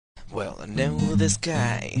Well, I know this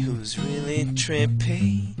guy who's really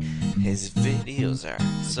trippy. His videos are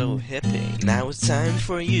so hippie. Now it's time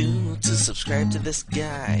for you to subscribe to this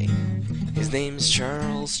guy. His name is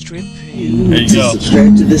CharlesTrippy. There you go.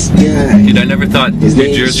 Subscribe to this guy. Dude, I never thought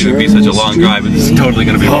New Jersey would be such a long drive, but this is totally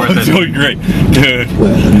going to be worth it. It's doing great. Dude,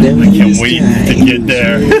 Well, I can't wait to get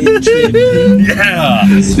there. Yeah!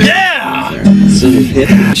 Yeah! So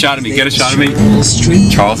hippie. Shot of me, get a shot of me.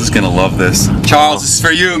 Charles is going to love this. Charles, this is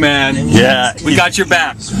for you, man. Yeah. We got your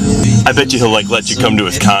back. I bet you he'll let you come to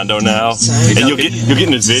his condo now, and you'll get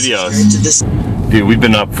in his videos. Dude, we've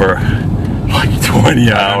been up for like 20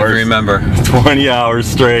 hours. I remember. 20 hours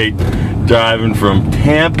straight, driving from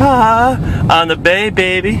Tampa on the bay,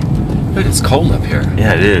 baby. Dude, it's cold up here.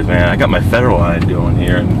 Yeah, it is, man. I got my federal eye doing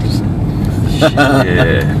here, and just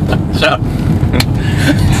shit. Shut up.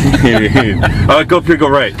 Alright, go up here, go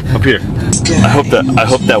right. Up here. I hope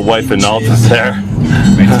that wife and Nalts is there.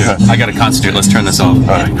 Me too. I gotta concentrate. Let's turn this off.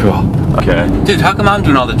 Alright, cool. Okay. Dude, how come I'm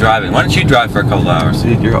doing all the driving? Why don't you drive for a couple hours?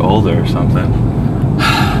 Dude, you're older or something.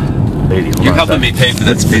 Lady, You're helping me pay for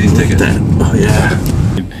that speeding ticket. Oh, yeah.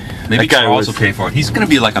 Maybe Charles will pay for it. He's gonna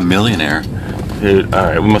be like a millionaire. Dude,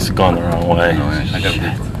 alright, we must have gone the wrong way. I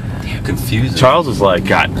gotta be confused. Charles has like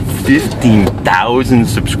got 15,000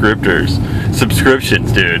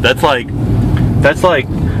 subscriptions, dude. That's like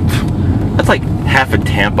half of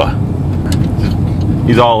Tampa.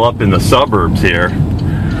 He's all up in the suburbs here.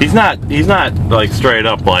 He's not like straight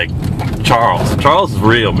up like Charles. Charles is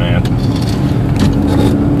real, man.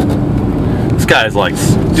 This guy's like,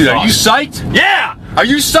 dude, are you psyched? Yeah! Are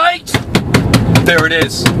you psyched? There it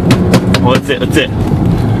is. Well, that's it. That's it.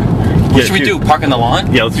 What should we do? Park on the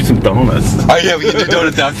lawn? Yeah, let's do some donuts. Oh yeah, we can do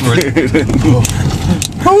donuts afterwards.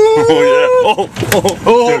 Oh yeah.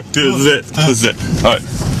 Oh. Dude, this is it. This is it. All right.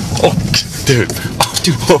 Oh, dude. Oh,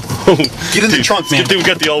 dude. Oh. Get in the trunk, man. Dude, we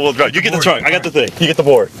got the all-wheel drive. You get the trunk. I got the thing. You get the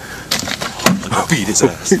board. I'll beat his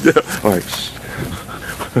ass. All right.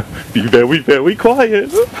 Be very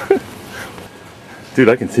quiet. Dude,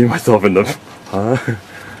 I can see myself in the.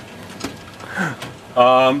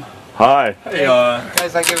 Hi. Hey,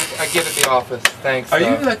 guys, I give it the office. Thanks. Are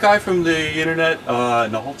you that guy from the internet,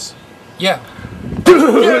 Nalts? Yeah.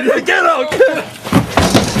 Get out!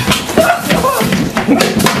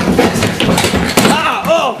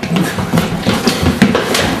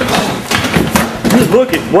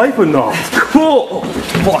 Look, it's wife and all. Cool.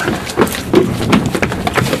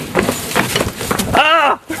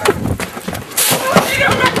 Ah! What are you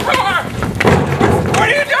doing in my car? What are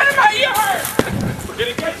you doing in my yard? We're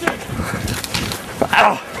gonna get you.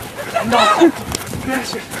 No.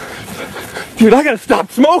 Dude, I gotta stop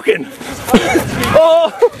smoking.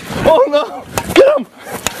 Oh no! Get him!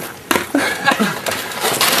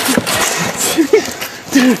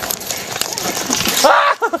 Dude.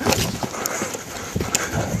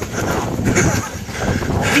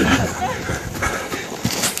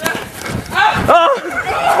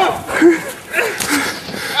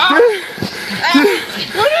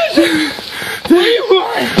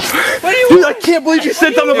 Dude, I can't believe you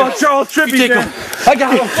said something about CharlesTrippy, man. I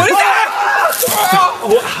got him. What is that?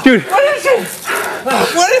 Dude. What is it?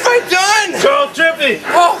 What have I done? CharlesTrippy!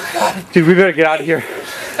 Oh, God. Dude, we better get out of here.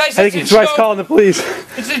 Guys, I think it's twice calling the police.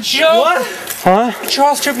 It's a joke. What? Huh?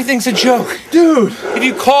 CharlesTrippy thinks a joke. Dude! If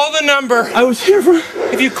you call the number, I was here for...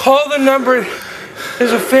 if you call the number,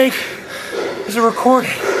 there's a fake, there's a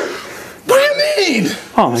recording. What do you mean?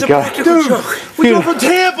 Oh my It's a God. practical joke. We drove from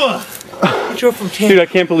Tampa! You drove from Tampa. Dude, I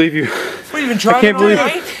can't believe you. What, you been driving can't believe all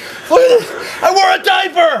it. night? Look at this! I wore a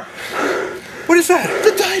diaper! What is that?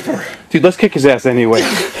 The diaper! Dude, let's kick his ass anyway.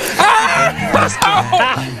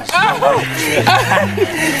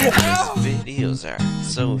 Videos are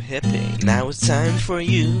so hippie. Now it's time for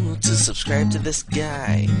you to subscribe to this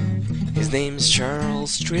guy. His name is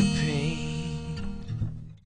CharlesTrippy.